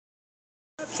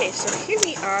Okay, so here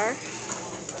we are.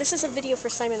 This is a video for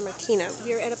Simon and Martina.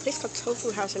 We are at a place called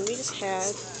Tofu House, and we just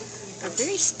had a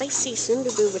very spicy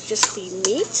sundubu with just the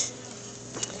meat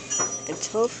and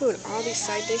tofu and all these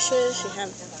side dishes. You have,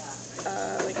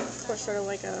 like, of course, sort of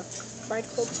like a fried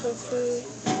cold tofu,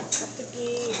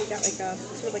 tteokbokki. We got like a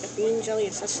sort of like a bean jelly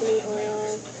and sesame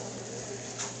oil.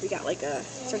 We got like a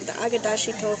sort of the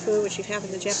agadashi tofu, which you have on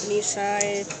the Japanese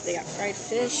side. They got fried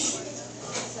fish,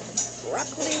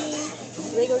 broccoli,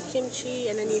 Lego kimchi,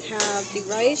 and then you have the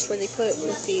rice where they put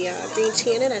with the green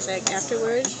tea in it as like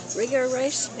afterwards. Regular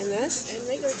rice and this, and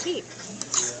regular tea.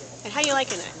 And how you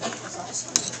liking it?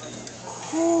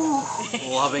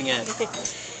 Loving it.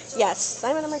 Yes,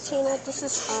 Simon and Martina. This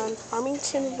is on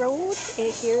Farmington Road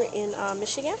here in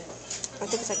Michigan. I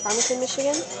think it's like Farmington,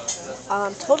 Michigan.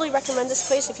 Totally recommend this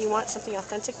place if you want something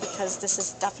authentic, because this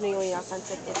is definitely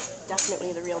authentic. It's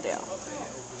definitely the real deal.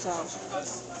 So,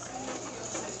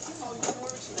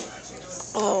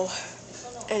 oh,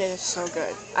 and it is so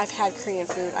good. I've had Korean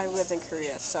food. I lived in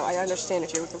Korea, so I understand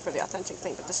if you're looking for the authentic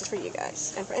thing, but this is for you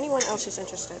guys. And for anyone else who's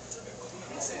interested,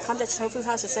 come to Tofu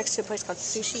House. It's next to a place called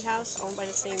Sushi House, owned by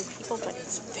the same people, but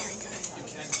it's very good.